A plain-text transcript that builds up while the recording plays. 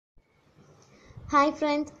Hi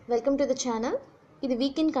friends, welcome to the channel. இது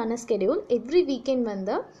weekend கான schedule. Every weekend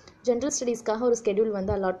வந்து general studies காக ஒரு schedule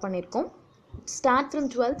வந்து allot பண்ணிருக்கோம். Start from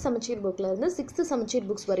 12th சமச்சீர் bookல இருந்து 6th சமச்சீர்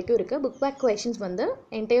books வரைக்கும் இருக்கு. Book back questions வந்து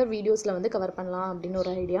entire videosல வந்து கவர் பண்ணலாம் அப்படின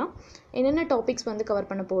ஒரு ஐடியா. என்னென்ன டாபிக்ஸ் வந்து கவர்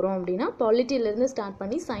பண்ண போறோம் அப்படினா Polityல இருந்து ஸ்டார்ட்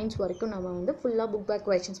பண்ணி சயின்ஸ் வரைக்கும் நாம வந்து ஃபுல்லா book back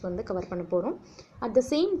questions வந்து கவர் பண்ண போறோம். At the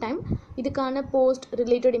same time இதுக்கான post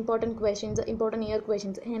related important questions, important year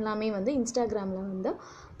questions எல்லாமே வந்து Instagramல வந்து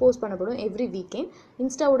போஸ்ட் பண்ணப்படும் every weekend.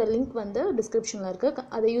 இன்ஸ்டாவோட லிங்க் வந்து டிஸ்கிரிப்ஷன்ல இருக்கு.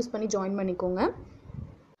 அதை யூஸ் பண்ணி ஜாயின் பண்ணிக்கோங்க.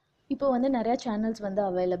 இப்போ வந்து நிறைய சேனல்ஸ் வந்து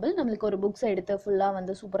அவைலபிள். நம்மளுக்கு ஒரு புக்ஸ் எடுத்து ஃபுல்லாக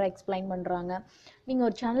வந்து சூப்பராக எக்ஸ்பிளைன் பண்ணுறாங்க. நீங்கள்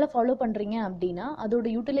ஒரு சேனலை ஃபாலோ பண்ணுறீங்க அப்படின்னா அதோட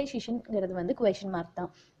யூட்டிலைசேஷன்ங்கிறது வந்து குவெஷன் மார்க் தான்.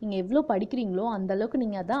 நீங்கள் எவ்வளோ படிக்கிறீங்களோ அந்தளவுக்கு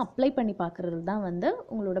நீங்கள் அதை அப்ளை பண்ணி பார்க்குறது தான் வந்து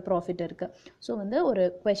உங்களோட ப்ராஃபிட் இருக்குது. ஸோ வந்து ஒரு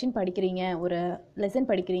குவெஷன் படிக்கிறீங்க, ஒரு லெசன்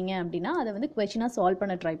படிக்கிறீங்க அப்படின்னா அதை வந்து குவெஷனாக சால்வ்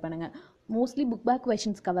பண்ண ட்ரை பண்ணுங்கள். மோஸ்ட்லி புக் பேக்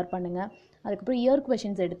குவெஷன்ஸ் கவர் பண்ணுங்கள். அதுக்கப்புறம் இயர்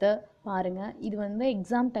குவெஷன்ஸ் எடுத்து பாருங்கள். இது வந்து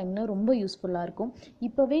எக்ஸாம் டைமில் ரொம்ப யூஸ்ஃபுல்லாக இருக்கும்.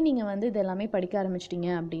 இப்போவே நீங்கள் வந்து இது எல்லாமே படிக்க ஆரம்பிச்சிட்டிங்க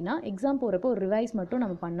அப்படின்னா எக்ஸாம் போகிறப்போ ஒரு ரிவைஸ் மட்டும்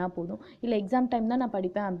நம்ம பண்ணால் போதும். இல்லை எக்ஸாம் டைம் தான் நான்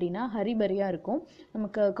படிப்பேன் அப்படின்னா ஹரிபரியாக இருக்கும்.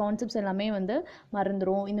 நமக்கு கான்செப்ட்ஸ் எல்லாமே வந்து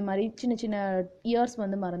மறந்துடும். இந்த மாதிரி சின்ன சின்ன இயர்ஸ்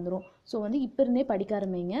வந்து மறந்துடும். ஸோ வந்து இப்போ இருந்தே படிக்க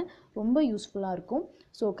ஆரம்பிங்க. ரொம்ப யூஸ்ஃபுல்லாக இருக்கும்.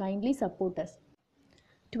 So kindly support us.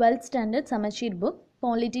 12th standard சமச்சீர் book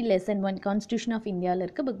Polity lesson 1 Constitution of Indiaல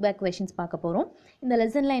இருக்க book back questions பார்க்க போகிறோம். இந்த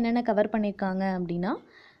லெசனில் என்னென்ன கவர் பண்ணியிருக்காங்க அப்படின்னா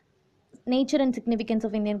nature and significance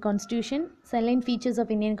of Indian constitution, silent features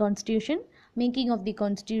of Indian constitution, making of the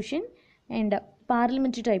constitution and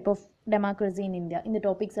parliamentary type of democracy in India. இந்த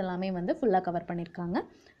topics எல்லாமே வந்து ஃபுல்லாக கவர் பண்ணியிருக்காங்க.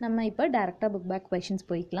 நம்ம இப்போ டேரெக்டாக புக் பேக் கொஷின்ஸ்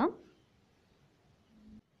போய்க்கலாம்.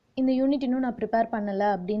 இந்த யூனிட் இன்னும் நான் ப்ரிப்பேர் பண்ணலை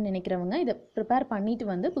அப்படின்னு நினைக்கிறவங்க இதை ப்ரிப்பேர் பண்ணிவிட்டு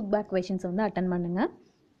வந்து புக் பேக் கொஷின்ஸ் வந்து அட்டன் பண்ணுங்கள்.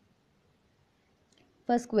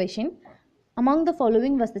 First question, among the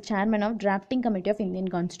following was the chairman of drafting committee of Indian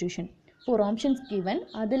constitution. 4 options given.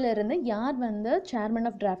 அதிலிருந்து யார் வந்து chairman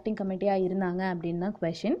of drafting committee இருந்தாங்க அப்படின்னு தான்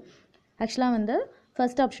question. ஆக்சுவலாக வந்து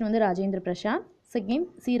first option வந்து Rajendra Prasad, second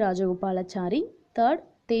C Rajagopalachari, third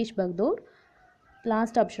Tej Bahadur,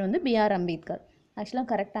 last option வந்து பிஆர் அம்பேத்கர். ஆக்சுவலாக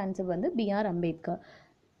கரெக்ட் ஆன்சர் வந்து பிஆர் அம்பேத்கர்.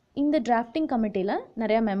 இந்த டிராஃப்டிங் கமிட்டியில்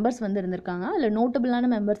நிறையா மெம்பர்ஸ் வந்து இருந்திருக்காங்க. அதில் நோட்டபிளான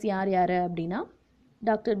மெம்பர்ஸ் யார் யார் அப்படின்னா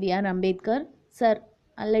doctor PR Ambedkar, sir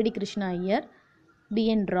அல்லடி Krishna Iyer,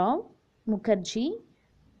 PN Rao Mukherjee,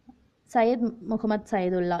 Syed Mohammed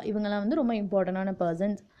சையதுல்லா. இவங்கெல்லாம் வந்து ரொம்ப இம்பார்ட்டண்டான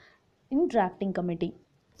பர்சன்ஸ் இன் டிராஃப்டிங் கமிட்டி.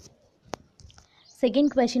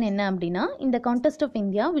 செகண்ட் கொஷின் என்ன அப்படின்னா இந்த contest of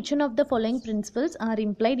India which one of the following principles are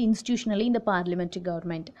implied institutionally in the parliamentary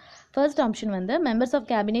government? First option வந்து members of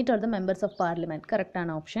cabinet or the members of parliament.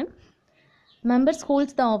 கரெக்டான option. members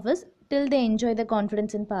holds the office till they enjoy the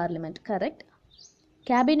confidence in parliament. Correct.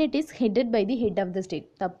 Cabinet is headed by the head of the state.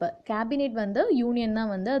 தப்பு. Cabinet வந்து union தான்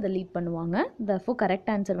வந்து அதை lead பண்ணுவாங்க. Therefore correct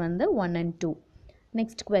answer வந்து 1 and 2.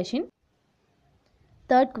 Next question.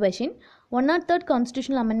 Third question, 103rd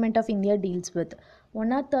constitutional amendment of India deals with.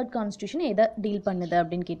 103rd constitution எதை deal பண்ணுது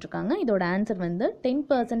அப்படின்னு கேட்டிருக்காங்க. இதோட ஆன்சர் வந்து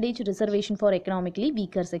 10% reservation for economically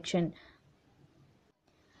weaker section.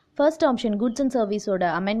 First option goods and சர்வீஸோட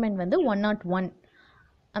amendment வந்து 101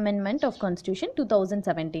 amendment of constitution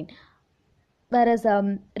 2017. Whereas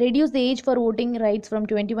reduce the age for voting rights from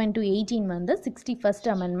 21 to 18 வந்து 61st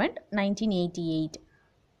amendment 1988.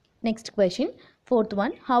 Next question, fourth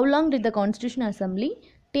one, how long did the Constitution Assembly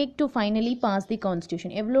take to finally pass the constitution?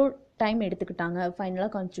 எவ்வளோ time எடுத்துக்கிட்டாங்க ஃபைனலாக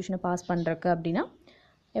கான்ஸ்டியூஷனை pass பண்ணுறக்கு அப்படின்னா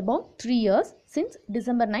about 3 years since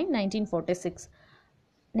December 9, 1946.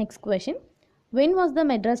 Next question, when was the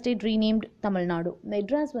Madras state renamed Tamil Nadu?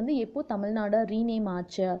 Madras வந்து எப்போ Tamil Nadu rename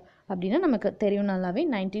ஆச்சு அப்படின்னா நமக்கு தெரியும் நல்லாவே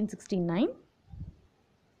 1969.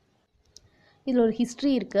 இதில் ஒரு ஹிஸ்ட்ரி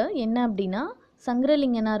இருக்குது. என்ன அப்படின்னா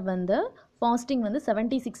சங்கரலிங்கனார் வந்து ஃபாஸ்டிங் வந்து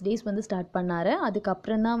 76 days வந்து ஸ்டார்ட் பண்ணார்.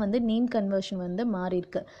 அதுக்கப்புறம் தான் வந்து நேம் கன்வர்ஷன் வந்து மாறி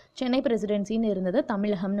இருக்கு. சென்னை பிரசிடென்சின்னு இருந்தது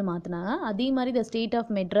தமிழகம்னு மாற்றினாங்க. அதே மாதிரி the state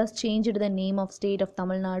of Madras changed the name of state of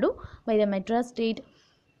Tamil Nadu by the Madras state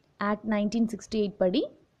act 1968 படி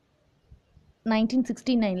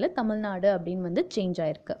 1969 தமிழ்நாடு அப்படின்னு வந்து சேஞ்ச்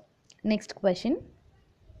ஆயிருக்கு. Next question,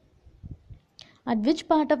 at which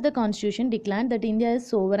part of the constitution declared that India is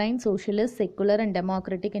sovereign, socialist, secular and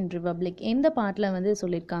democratic and republic? எந்த பார்ட்டில் வந்து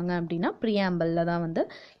சொல்லியிருக்காங்க அப்படின்னா ப்ரியாம்பிளில் தான் வந்து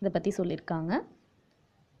இதை பற்றி சொல்லியிருக்காங்க.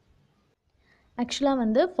 ஆக்சுவலாக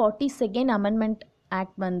வந்து 42nd அமெண்ட்மெண்ட்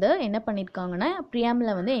ஆக்ட் வந்து என்ன பண்ணியிருக்காங்கன்னா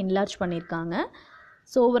ப்ரியாம்பிளில் வந்து என்லார்ஜ் பண்ணியிருக்காங்க.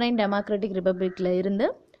 சோவரைன் டெமோக்ராட்டிக் ரிப்பப்ளிக்கில் இருந்து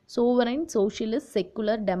சோவரைன் சோஷியலிஸ்ட்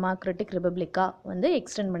செக்குலர் டெமோக்ராட்டிக் ரிப்பப்ளிக்காக வந்து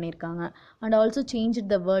எக்ஸ்டெண்ட் பண்ணியிருக்காங்க. And also change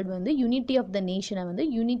the word வந்து யூனிட்டி ஆஃப் த நேஷனை வந்து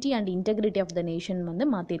unity and integrity of the nation வந்து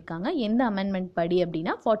மாற்றிருக்காங்க. எந்த அமெண்ட்மெண்ட் படி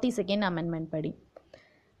அப்படின்னா 42nd அமெண்ட்மெண்ட் படி.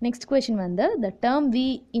 நெக்ஸ்ட் கொஷின் வந்து the term we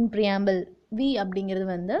in preamble, we அப்படிங்கிறது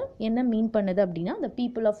வந்து என்ன மீன் பண்ணுது அப்படின்னா த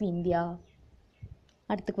பீப்புள் ஆஃப் இந்தியா.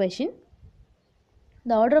 அடுத்த question,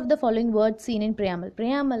 the order of the following words seen in preamble.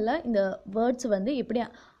 preambleல இந்த வேர்ட்ஸ் வந்து எப்படி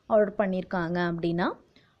ஆர்டர் பண்ணியிருக்காங்க அப்படின்னா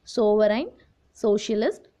sovereign,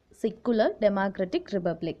 socialist, secular, democratic,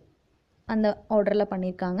 republic அந்த ஆர்டரில்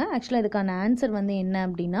பண்ணியிருக்காங்க. ஆக்சுவலாக இதுக்கான ஆன்சர் வந்து என்ன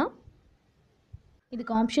அப்படின்னா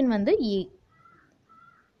இதுக்கு ஆப்ஷன் வந்து ஏ,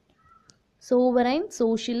 sovereign,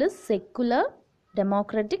 socialist, secular,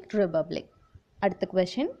 democratic, republic. அடுத்த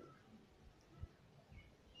question,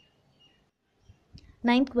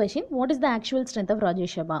 9th question, what is the actual strength of Rajya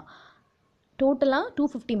Sabha? டோட்டலாக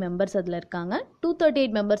 250 மெம்பர்ஸ் அதில் இருக்காங்க.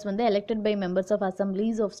 238 மெம்பர்ஸ் வந்து elected by members of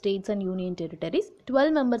assemblies of states and union territories,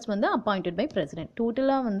 12 members வந்து அப்பாயிண்டட் பை பிரசிடென்ட்.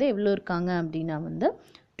 டோட்டலாக வந்து எவ்வளோ இருக்காங்க அப்படின்னா வந்து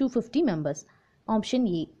 250 members. Option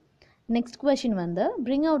A. Next question வந்து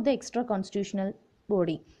bring out the extra constitutional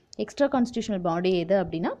body. Extra constitutional பாடி எது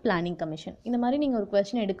அப்படின்னா பிளானிங் கமிஷன். இந்த மாதிரி நீங்கள் ஒரு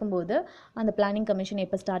கொஸ்டின் எடுக்கும்போது அந்த பிளானிங் கமிஷன்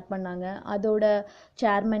எப்போ ஸ்டார்ட் பண்ணாங்க, அதோட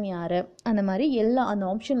சேர்மன் யார், அந்த மாதிரி எல்லா அந்த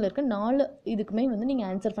ஆப்ஷனில் இருக்க 4 இதுக்குமே வந்து நீங்கள்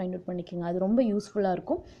ஆன்சர் ஃபைண்ட் அவுட் பண்ணிக்கோங்க. அது ரொம்ப யூஸ்ஃபுல்லாக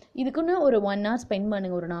இருக்கும். இதுக்குன்னு ஒரு 1 hour ஸ்பெண்ட்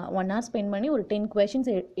பண்ணுங்கள். ஒரு 1 hour ஸ்பெண்ட் பண்ணி ஒரு 10 questions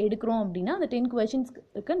எடுக்கிறோம் அப்படின்னா அந்த 10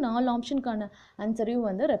 questionஸ்க்கு 4 ஆப்ஷனுக்கான ஆன்சரையும்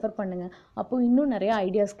வந்து ரெஃபர் பண்ணுங்கள். அப்போது இன்னும் நிறைய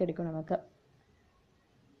ஐடியாஸ் கிடைக்கும் நமக்கு.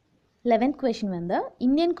 11th question வந்து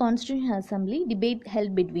Indian constitution assembly debate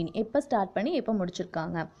held between எப்போ ஸ்டார்ட் பண்ணி எப்போ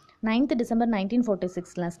முடிச்சிருக்காங்க. 9th December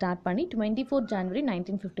 1946 ஸ்டார்ட் பண்ணி 24th January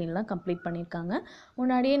 1915 கம்ப்ளீட் பண்ணியிருக்காங்க.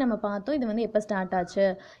 முன்னாடியே நம்ம பார்த்தோம் இது வந்து எப்போ ஸ்டார்ட் ஆச்சு,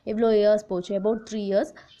 எவ்வளோ இயர்ஸ் போச்சு, about 3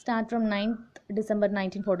 years, start from 9th December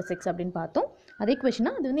 1946 அப்படின்னு பார்த்தோம். அதே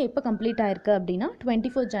கொஷினா அது வந்து எப்போ கம்ப்ளீட் ஆயிருக்கு அப்படின்னா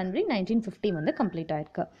 24th January 1950 வந்து கம்ப்ளீட்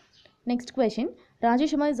ஆயிருக்கு. Next question,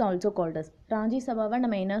 Rajya Sabha is also called as. ராஜ்யசபாவை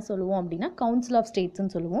நம்ம என்ன சொல்லுவோம் அப்படின்னா கவுன்சில் ஆஃப்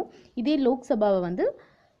ஸ்டேட்ஸ்ன்னு சொல்லுவோம். இதே லோக்சபாவை வந்து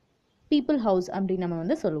பீப்புள் ஹவுஸ் அப்படின்னு நம்ம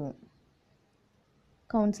வந்து சொல்லுவோம்.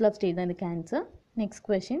 கவுன்சில் ஆஃப் ஸ்டேட் தான் இதுக்கு answer. Next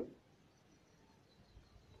question,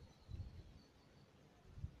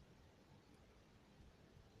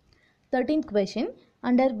 thirteenth question,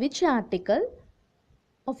 under which article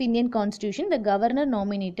of Indian Constitution the governor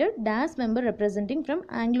nominated dash member representing from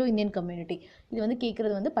Anglo-Indian community. இது வந்து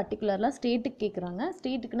கேட்குறது வந்து பர்டிகுலர்லாம் ஸ்டேட்டுக்கு கேட்குறாங்க.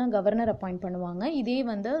 ஸ்டேட்டுக்குனா கவர்னர் அப்பாயிண்ட் பண்ணுவாங்க. இதே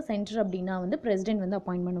வந்து சென்டர் அப்படின்னா வந்து பிரசிடென்ட் வந்து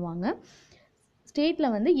அப்பாயிண்ட் பண்ணுவாங்க.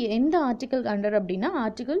 ஸ்டேட்டில் வந்து எந்த ஆர்டிக்கல் அண்டர் அப்படின்னா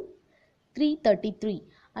ஆர்டிக்கல் 333.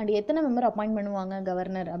 அண்ட் எத்தனை மெம்பர் அப்பாயிண்ட் பண்ணுவாங்க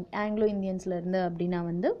கவர்னர் ஆங்கிலோ இந்தியன்ஸ்லேருந்து அப்படின்னா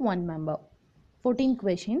வந்து 1 member. 14th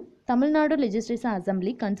question, Tamil Nadu legislative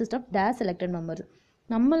assembly consist of days elected members.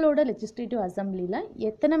 நம்மளோட லெஜிஸ்லேட்டிவ் அசம்பிளியில்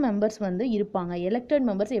எத்தனை மெம்பர்ஸ் வந்து இருப்பாங்க, எலெக்டட்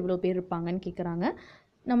மெம்பர்ஸ் எவ்வளோ பேர் இருப்பாங்கன்னு கேட்குறாங்க.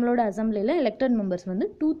 நம்மளோட அசம்பிளியில் எலெக்டட் மெம்பர்ஸ் வந்து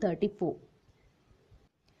 234.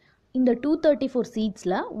 இந்த 234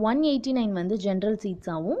 சீட்ஸில் 189 வந்து ஜென்ரல்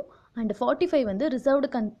சீட்ஸாகவும் அண்ட் 45 வந்து ரிசர்வ்டு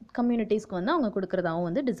கம்யூனிட்டிஸ்க்கு வந்து அவங்க கொடுக்குறதாகவும்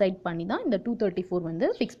வந்து டிசைட் பண்ணி தான் இந்த 234 வந்து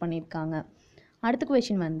ஃபிக்ஸ் பண்ணியிருக்காங்க. அடுத்த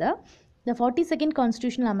கொஷின் வந்து the 42nd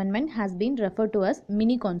constitutional amendment has been referred to as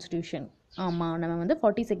mini constitution. ஆமாம், நம்ம வந்து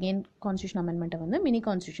 42nd constitution amendment வந்து மினி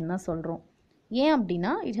கான்ஸ்டியூஷன் தான் சொல்கிறோம். ஏன்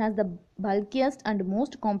அப்படின்னா it has the bulkiest and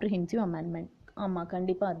most comprehensive amendment. ஆமாம்,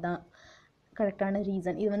 கண்டிப்பாக அதுதான் கரெக்டான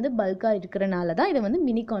ரீசன். இது வந்து பல்காக இருக்கிறனால தான் இதை வந்து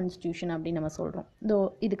மினி கான்ஸ்டியூஷன் அப்படின்னு நம்ம சொல்கிறோம்.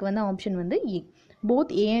 இதுக்கு வந்து ஆப்ஷன் வந்து ஏ.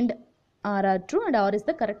 Both A and R are true and R is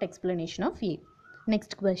the correct explanation of A.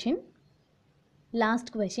 Next question,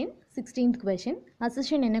 last question, 16th question.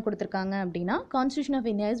 Assertion என்ன கொடுத்துருக்காங்க அப்படின்னா constitution of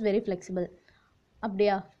India is very flexible.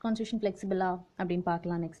 அப்படியா, கான்ஸ்டியூஷன் ஃப்ளெக்சிபிளா அப்படின்னு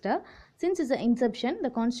பார்க்கலாம். Next, since is Inception the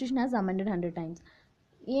constitution has amended 100 times.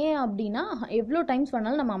 ஏன் அப்படின்னா எவ்வளோ times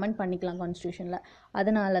வேணாலும் நம்ம அமெண்ட் பண்ணிக்கலாம் கான்ஸ்டியூஷனில்.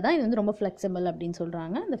 அதனால தான் இது வந்து ரொம்ப ஃப்ளெக்சிபிள் அப்படின்னு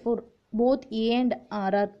சொல்கிறாங்க. இந்த both A and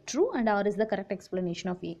R are true and R is the correct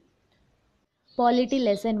explanation of A. Polity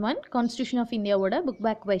lesson 1 constitution of இந்தியாவோட book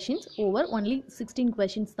back questions over. Only 16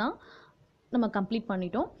 questions தான் நம்ம கம்ப்ளீட்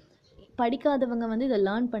பண்ணிட்டோம். படிக்காதவங்க வந்து இதை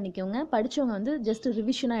லேர்ன் பண்ணிக்கோங்க. படித்தவங்க வந்து ஜஸ்ட்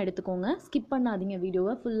ரிவிஷனாக எடுத்துக்கோங்க. ஸ்கிப் பண்ணாதீங்க,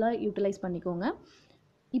 வீடியோவை ஃபுல்லாக யூட்டிலைஸ் பண்ணிக்கோங்க.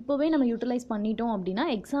 இப்போவே நம்ம யூட்டிலைஸ் பண்ணிட்டோம் அப்படின்னா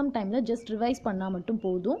எக்ஸாம் டைமில் ஜஸ்ட் ரிவைஸ் பண்ணால் மட்டும்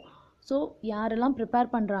போதும். ஸோ யாரெல்லாம்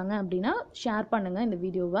ப்ரிப்பேர் பண்ணுறாங்க அப்படின்னா ஷேர் பண்ணுங்கள் இந்த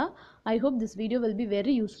வீடியோவை. I hope this video will be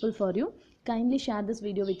very useful for you. Kindly share this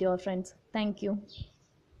video with your friends. Thank you.